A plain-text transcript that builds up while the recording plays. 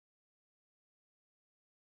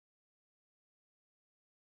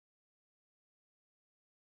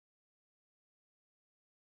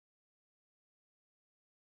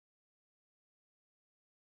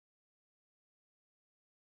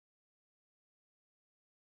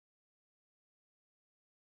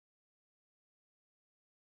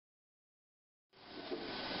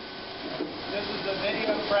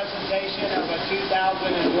presentation of a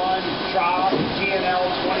 2001 Traub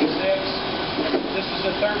TNL26. This is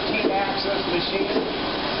a 13-axis machine,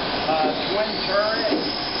 twin turret,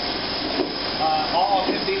 all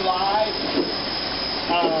can be live,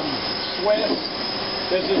 Swiss.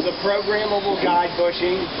 This is a programmable guide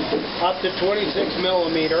bushing, up to 26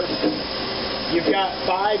 millimeter. You've got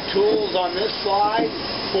 5 tools on this slide,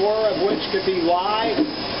 4 of which could be live.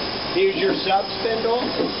 Here's your sub spindle.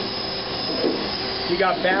 You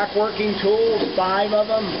got back working tools, 5 of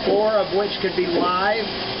them, 4 of which could be live.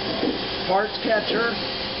 Parts catcher.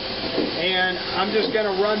 And I'm just going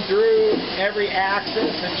to run through every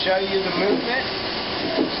axis and show you the movement,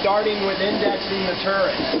 starting with indexing the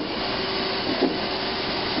turret.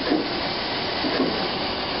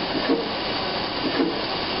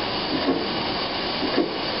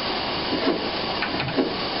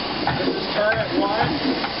 Turret 1,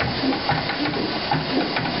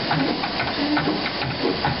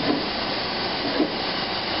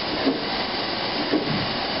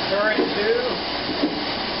 turret 2,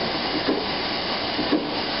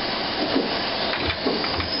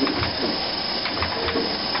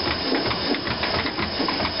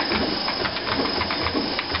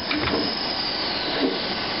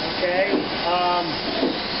 okay,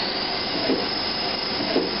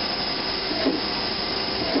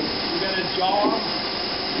 jaw,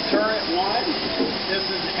 turret 1, this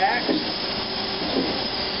is X,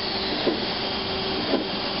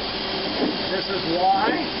 this is Y,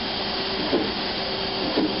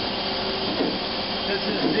 this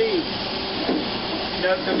is Z.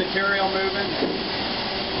 Note the material moving.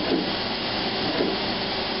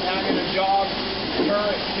 Now I'm going to jog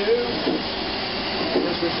turret 2,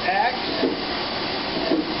 this is X,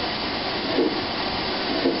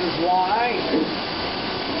 this is Y,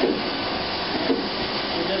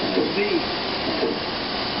 this is Z.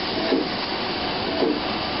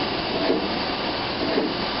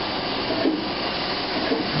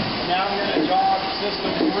 Now I'm going to jog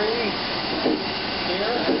system 3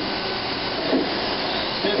 here.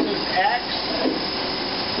 This is X.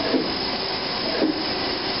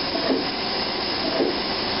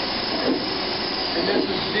 And this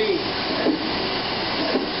is Z.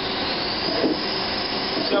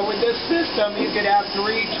 So with this system, you could have 3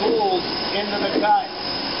 tools into the cut,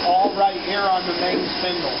 all right here on the main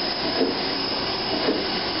spindle.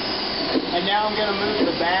 And now I'm going to move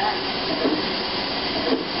the back.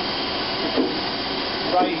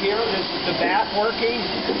 Right here, this is the back working.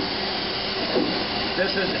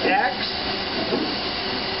 This is X.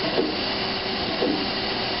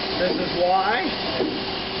 This is Y.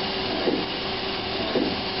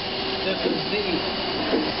 This is Z.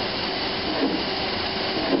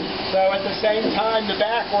 So at the same time the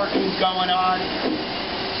back working is going on,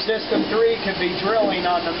 System 3 could be drilling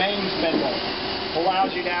on the main spindle.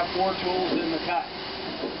 Allows you to have 4 tools in the cut.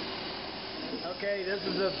 Okay, this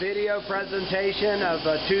is a video presentation of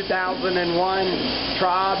a 2001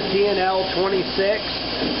 Traub TNL26.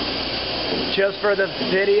 Just for the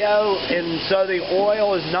video, and so the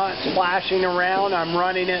oil is not splashing around, I'm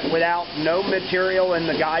running it without no material in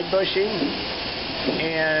the guide bushing.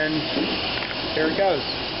 And here it goes.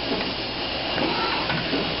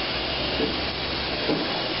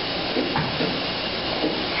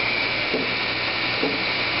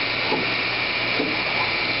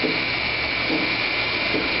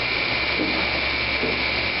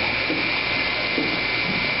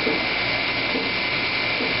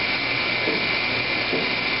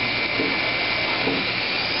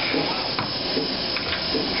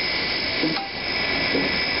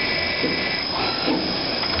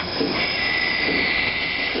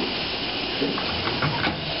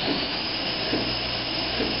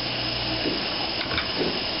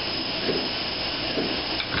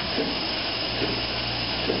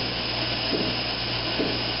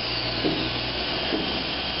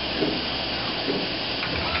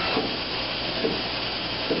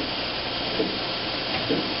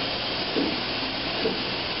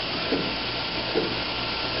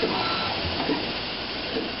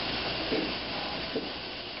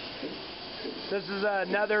 This is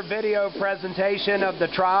another video presentation of the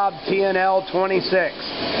Traub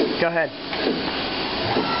TNL26. Go ahead.